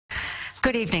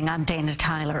Good evening, I'm Dana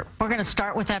Tyler. We're going to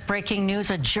start with that breaking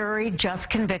news. A jury just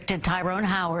convicted Tyrone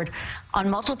Howard on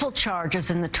multiple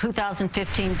charges in the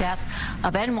 2015 death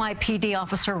of NYPD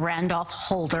officer Randolph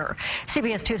Holder.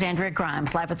 CBS 2's Andrea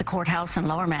Grimes live at the courthouse in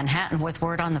Lower Manhattan with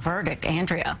word on the verdict.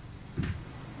 Andrea.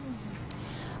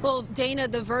 Well, Dana,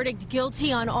 the verdict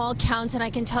guilty on all counts, and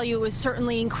I can tell you it was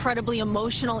certainly incredibly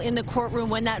emotional in the courtroom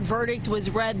when that verdict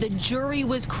was read. The jury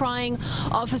was crying,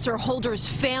 Officer Holder's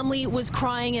family was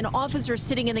crying, and officers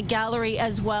sitting in the gallery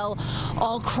as well,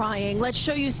 all crying. Let's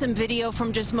show you some video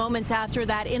from just moments after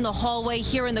that in the hallway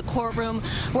here in the courtroom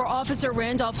where Officer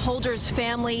Randolph Holder's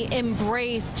family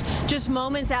embraced just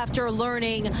moments after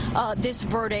learning this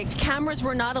verdict. Cameras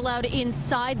were not allowed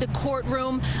inside the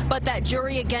courtroom, but that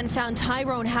jury again found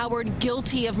Tyrone Howard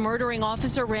guilty of murdering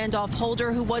Officer Randolph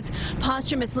Holder, who was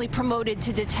posthumously promoted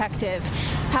to detective.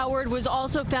 Howard was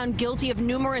also found guilty of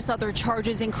numerous other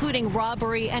charges, including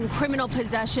robbery and criminal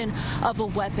possession of a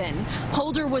weapon.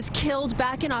 Holder was killed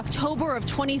back in October of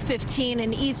 2015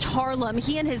 in East Harlem.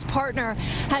 He and his partner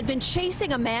had been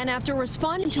chasing a man after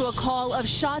responding to a call of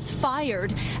shots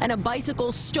fired and a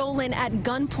bicycle stolen at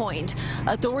gunpoint.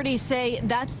 Authorities say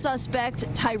that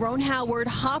suspect, Tyrone Howard,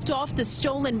 hopped off the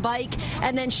stolen bike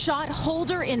and then shot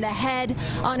Holder in the head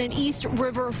on an East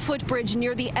River footbridge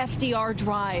near the FDR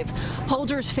Drive.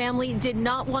 Holder's family did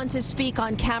not want to speak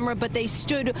on camera, but they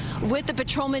stood with the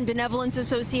Patrolman Benevolence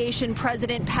Association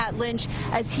president, Pat Lynch,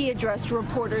 as he addressed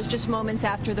reporters just moments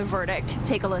after the verdict.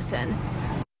 Take a listen.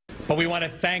 But we want to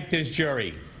thank this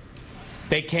jury.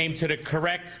 They came to the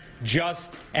correct,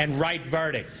 just, and right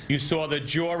verdict. You saw the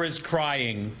jurors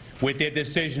crying with their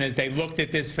decision as they looked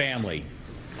at this family.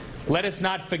 Let us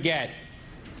not forget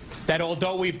that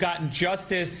although we've gotten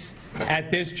justice at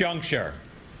this juncture,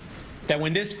 that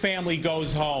when this family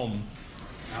goes home,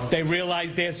 they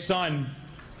realize their son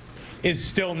is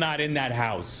still not in that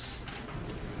house.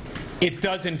 It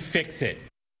doesn't fix it.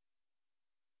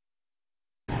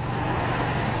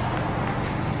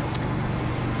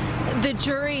 The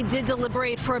jury did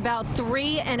deliberate for about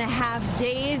 3.5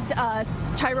 days.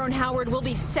 Tyrone Howard will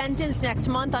be sentenced next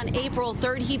month on April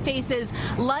 3rd. He faces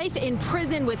life in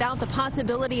prison without the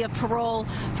possibility of parole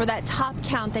for that top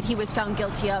count that he was found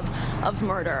guilty of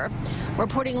murder.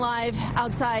 Reporting live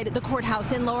outside the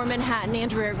courthouse in Lower Manhattan,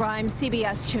 Andrea Grimes,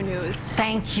 CBS 2 News.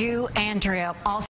 Thank you, Andrea. Also